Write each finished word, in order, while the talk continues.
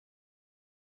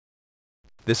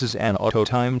This is an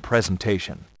auto-timed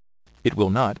presentation. It will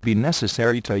not be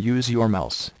necessary to use your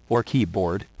mouse or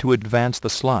keyboard to advance the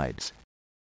slides.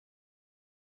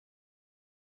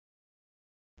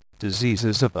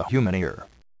 Diseases of the Human Ear.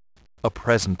 A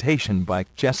presentation by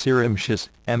Jess Ear.wmv,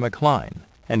 Emma Klein,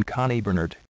 and Connie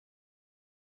Bernard.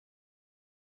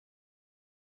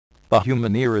 The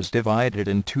human ear is divided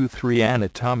into three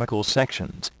anatomical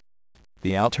sections: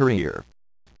 the outer ear,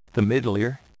 the middle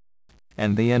ear,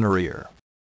 and the inner ear.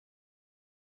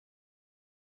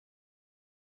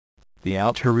 The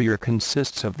outer ear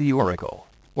consists of the auricle,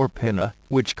 or pinna,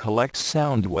 which collects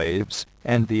sound waves,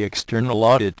 and the external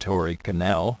auditory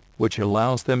canal, which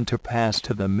allows them to pass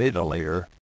to the middle ear.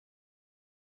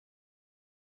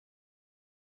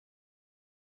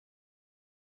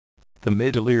 The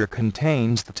middle ear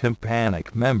contains the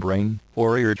tympanic membrane,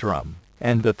 or eardrum,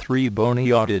 and the three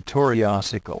bony auditory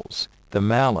ossicles, the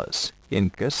malleus,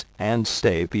 incus, and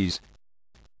stapes.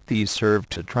 These serve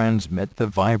to transmit the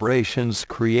vibrations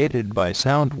created by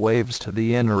sound waves to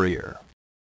the inner ear.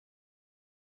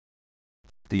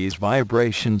 These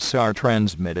vibrations are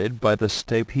transmitted by the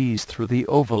stapes through the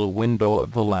oval window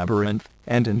of the labyrinth,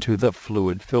 and into the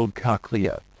fluid-filled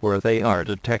cochlea, where they are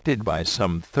detected by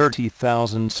some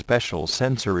 30,000 special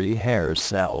sensory hair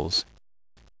cells.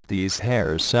 These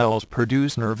hair cells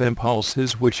produce nerve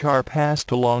impulses which are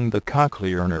passed along the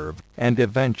cochlear nerve, and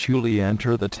eventually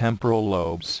enter the temporal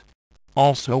lobes.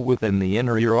 Also within the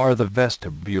inner ear are the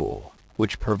vestibule,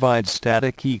 which provides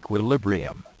static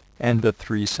equilibrium, and the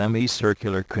three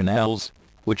semicircular canals,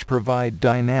 which provide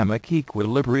dynamic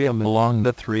equilibrium along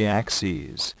the three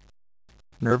axes.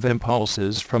 Nerve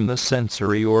impulses from the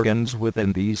sensory organs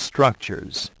within these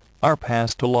structures are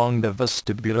passed along the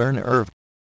vestibular nerve.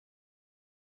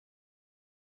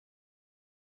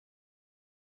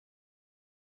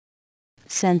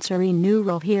 Sensory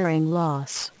neural hearing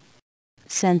loss.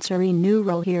 Sensory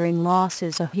neural hearing loss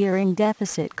is a hearing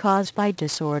deficit caused by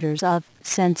disorders of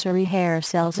sensory hair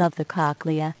cells of the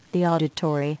cochlea, the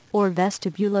auditory or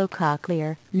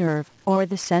vestibulocochlear nerve, or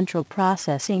the central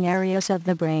processing areas of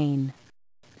the brain.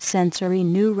 Sensory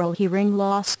neural hearing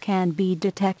loss can be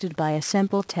detected by a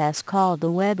simple test called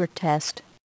the Weber test.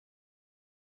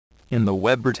 In the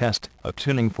Weber test, a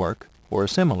tuning fork, or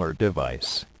similar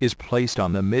device, is placed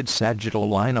on the mid-sagittal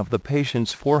line of the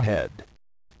patient's forehead.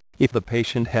 If the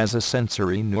patient has a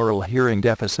sensory neural hearing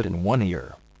deficit in one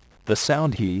ear, the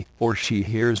sound he or she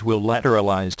hears will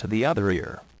lateralize to the other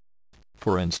ear.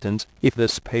 For instance, if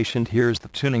this patient hears the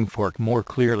tuning fork more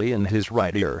clearly in his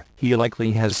right ear, he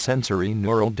likely has sensory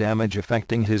neural damage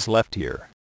affecting his left ear.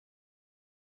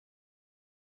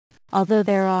 Although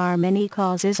there are many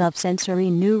causes of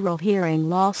sensory neural hearing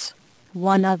loss,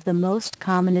 one of the most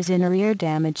common is inner ear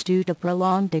damage due to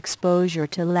prolonged exposure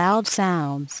to loud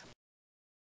sounds.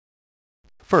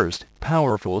 First,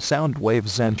 powerful sound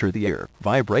waves enter the ear,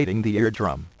 vibrating the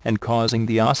eardrum, and causing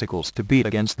the ossicles to beat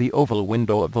against the oval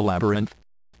window of the labyrinth.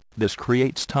 This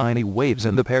creates tiny waves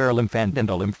in the paralymph and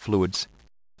endolymph fluids.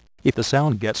 If the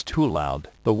sound gets too loud,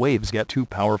 the waves get too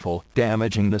powerful,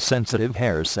 damaging the sensitive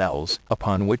hair cells,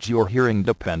 upon which your hearing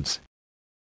depends.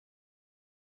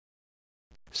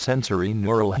 Sensory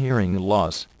neural hearing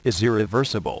loss is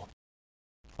irreversible.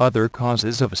 Other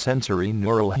causes of sensory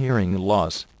neural hearing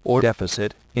loss, or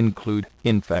deficit, include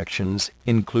infections,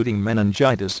 including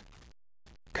meningitis,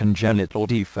 congenital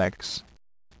defects,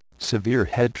 severe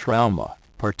head trauma,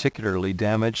 particularly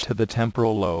damage to the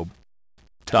temporal lobe,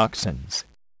 toxins,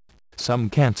 some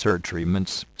cancer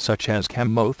treatments, such as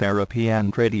chemotherapy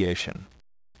and radiation,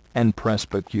 and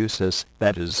presbycusis,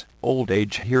 that is, old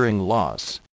age hearing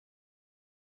loss.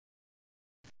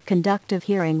 Conductive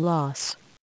hearing loss.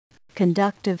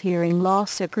 Conductive hearing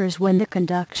loss occurs when the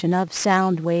conduction of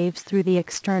sound waves through the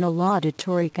external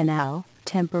auditory canal,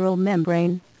 temporal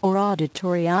membrane, or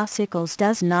auditory ossicles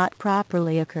does not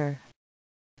properly occur.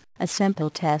 A simple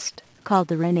test, called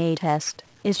the René test,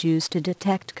 is used to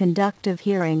detect conductive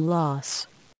hearing loss.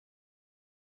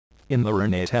 In the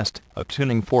René test, a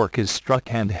tuning fork is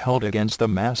struck and held against the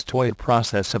mastoid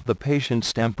process of the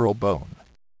patient's temporal bone.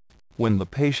 When the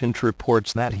patient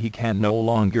reports that he can no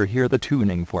longer hear the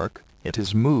tuning fork, it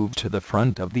is moved to the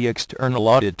front of the external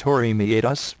auditory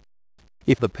meatus.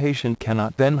 If the patient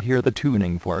cannot then hear the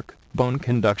tuning fork, bone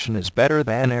conduction is better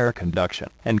than air conduction,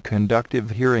 and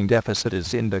conductive hearing deficit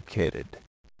is indicated.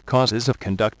 Causes of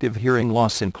conductive hearing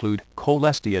loss include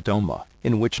cholesteatoma,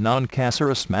 in which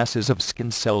non-cancerous masses of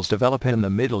skin cells develop in the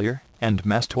middle ear and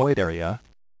mastoid area.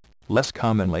 Less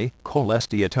commonly,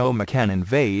 cholesteatoma can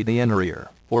invade the inner ear,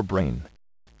 or brain.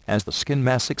 As the skin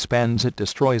mass expands, it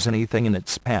destroys anything in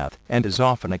its path, and is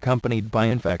often accompanied by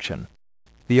infection.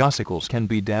 The ossicles can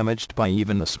be damaged by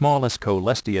even the smallest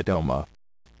cholesteatoma.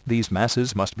 These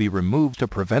masses must be removed to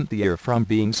prevent the ear from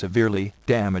being severely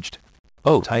damaged.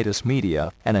 Otitis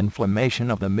media, an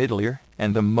inflammation of the middle ear,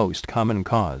 and the most common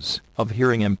cause of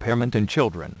hearing impairment in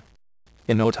children.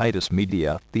 In otitis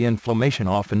media, the inflammation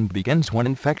often begins when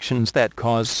infections that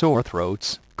cause sore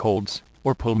throats, colds,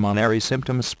 or pulmonary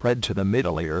symptoms spread to the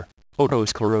middle ear.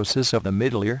 Otosclerosis of the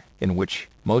middle ear, in which,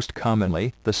 most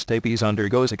commonly, the stapes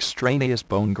undergoes extraneous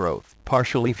bone growth,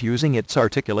 partially fusing its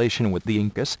articulation with the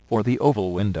incus, or the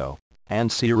oval window.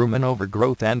 And cerumen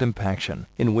overgrowth and impaction,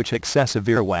 in which excessive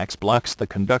earwax blocks the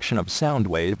conduction of sound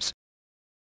waves.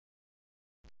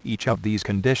 Each of these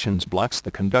conditions blocks the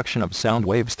conduction of sound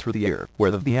waves through the ear,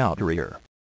 whether the outer ear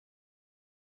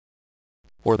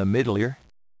or the middle ear.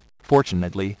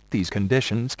 Fortunately, these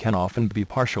conditions can often be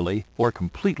partially or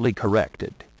completely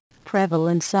corrected.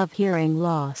 Prevalence of hearing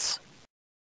loss.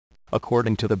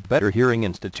 According to the Better Hearing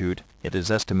Institute, it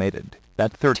is estimated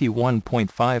that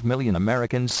 31.5 million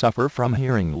Americans suffer from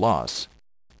hearing loss.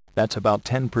 That's about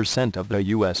 10% of the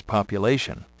U.S.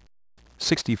 population.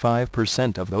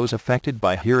 65% of those affected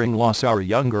by hearing loss are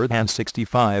younger than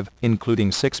 65,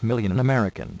 including 6 million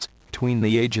Americans between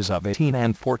the ages of 18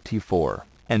 and 44,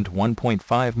 and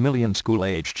 1.5 million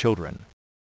school-age children.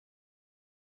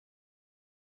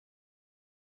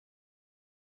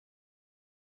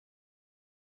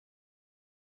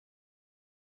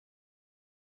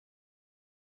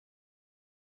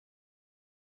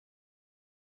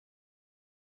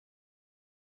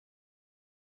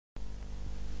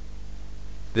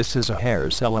 This is a hair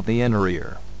cell of the inner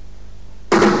ear.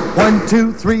 1,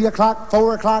 2, 3 o'clock,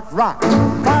 4 o'clock, rock.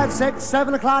 5, 6,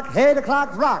 7 o'clock, 8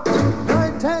 o'clock, rock.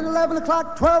 9, 10, 11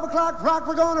 o'clock, 12 o'clock, rock.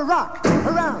 We're gonna rock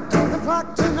around the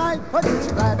clock tonight. Put your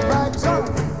glad rags on,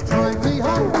 join me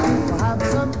home. We'll have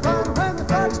some fun when the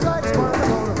clock strikes 1. We're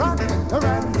gonna rock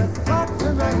around the clock.